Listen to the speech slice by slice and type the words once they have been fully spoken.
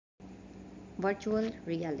Virtual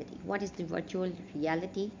reality. What is the virtual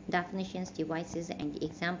reality? Definitions, devices, and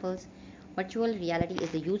examples. Virtual reality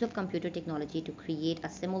is the use of computer technology to create a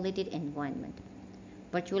simulated environment.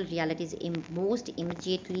 Virtual reality's most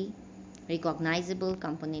immediately recognizable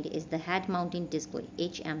component is the head-mounted display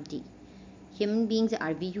 (HMD). Human beings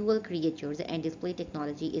are visual creatures, and display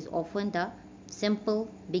technology is often the simple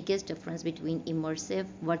biggest difference between immersive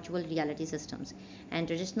virtual reality systems and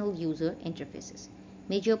traditional user interfaces.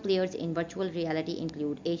 Major players in virtual reality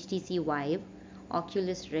include HTC Vive,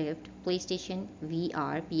 Oculus Rift, PlayStation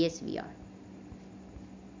VR, PSVR.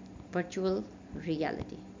 Virtual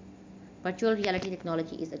reality. Virtual reality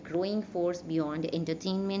technology is a growing force beyond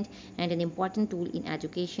entertainment and an important tool in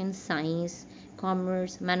education, science,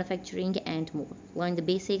 commerce, manufacturing, and more. Learn the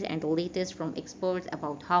basics and the latest from experts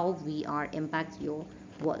about how VR impacts your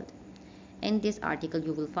world. In this article,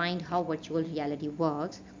 you will find how virtual reality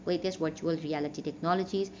works, latest virtual reality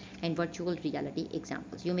technologies, and virtual reality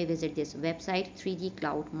examples. You may visit this website, 3D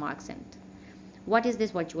Cloud Marksent. What is this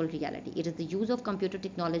virtual reality? It is the use of computer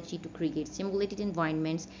technology to create simulated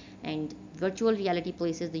environments, and virtual reality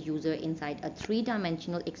places the user inside a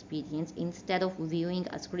three-dimensional experience instead of viewing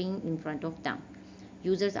a screen in front of them.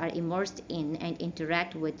 Users are immersed in and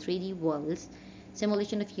interact with 3D worlds.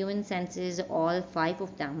 Simulation of human senses, all five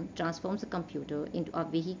of them, transforms the computer into a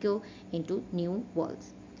vehicle into new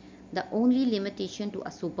worlds. The only limitation to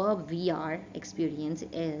a superb VR experience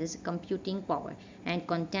is computing power and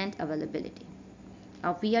content availability.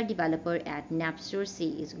 A VR developer at Napster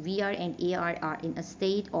says VR and AR are in a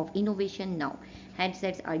state of innovation now.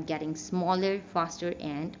 Headsets are getting smaller, faster,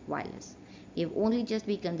 and wireless. We've only just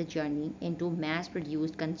begun the journey into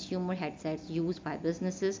mass-produced consumer headsets used by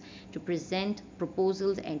businesses to present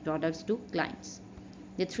proposals and products to clients.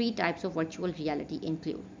 The three types of virtual reality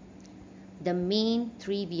include: the main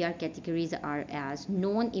three VR categories are as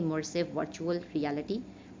non-immersive virtual reality.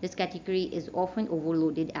 This category is often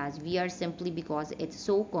overloaded as VR simply because it's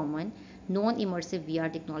so common. Non-immersive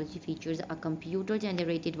VR technology features a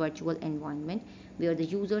computer-generated virtual environment where the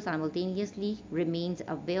user simultaneously remains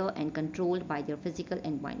aware and controlled by their physical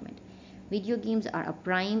environment. Video games are a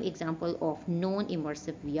prime example of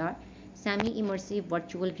non-immersive VR. Semi-immersive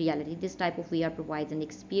virtual reality. This type of VR provides an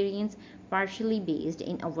experience partially based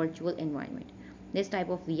in a virtual environment. This type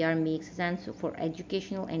of VR makes sense for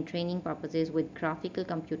educational and training purposes with graphical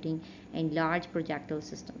computing and large projector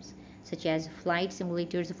systems, such as flight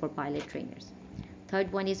simulators for pilot trainers.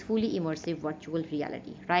 Third one is fully immersive virtual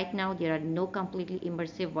reality. Right now, there are no completely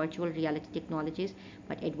immersive virtual reality technologies,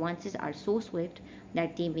 but advances are so swift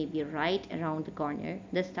that they may be right around the corner.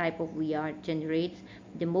 This type of VR generates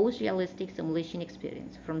the most realistic simulation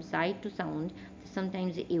experience, from sight to sound,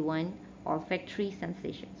 sometimes even olfactory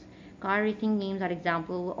sensations. Car racing games are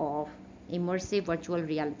examples of immersive virtual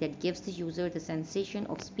reality that gives the user the sensation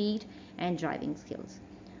of speed and driving skills.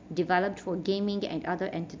 Developed for gaming and other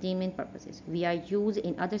entertainment purposes, VR use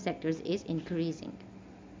in other sectors is increasing.